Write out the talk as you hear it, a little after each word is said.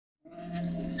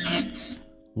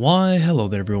Why, hello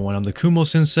there everyone, I'm the Kumo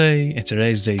Sensei, and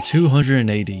today's day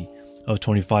 280 of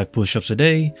 25 push-ups a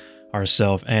day, our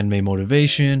self-anime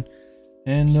motivation,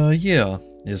 and yeah,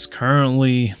 it's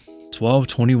currently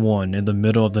 12:21 in the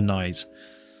middle of the night,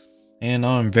 and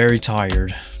I'm very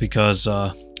tired because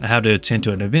I have to attend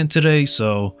to an event today,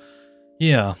 so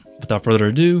yeah, without further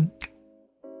ado,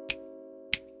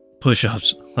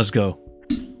 push-ups, let's go.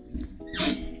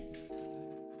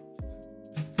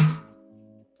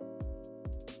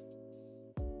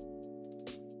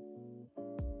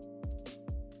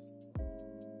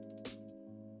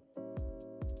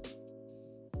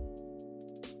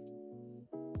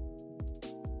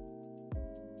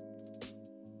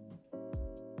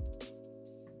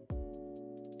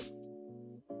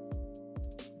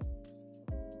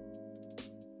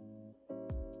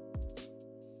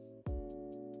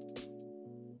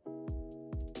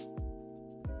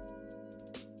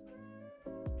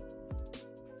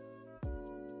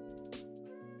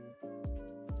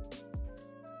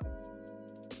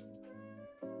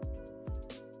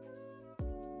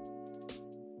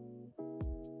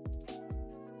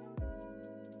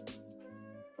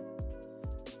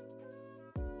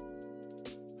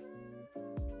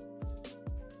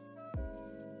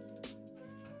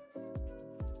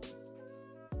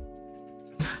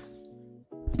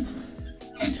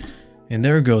 And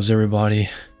there goes everybody,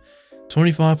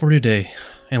 25 for today,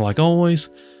 and like always,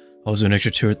 I was doing an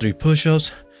extra 2 or 3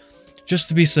 push-ups, just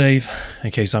to be safe, in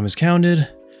case I miscounted,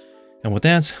 and with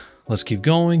that, let's keep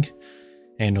going,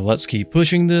 and let's keep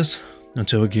pushing this,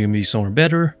 until it gives me somewhere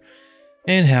better,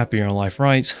 and happier in life,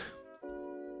 right?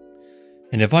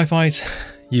 And if I fight,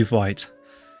 you fight.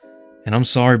 And I'm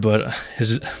sorry, but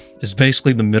it's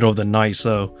basically the middle of the night,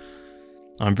 so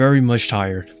I'm very much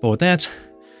tired, but with that,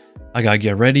 I gotta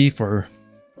get ready for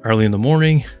early in the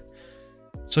morning.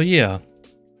 So yeah,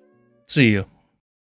 see you.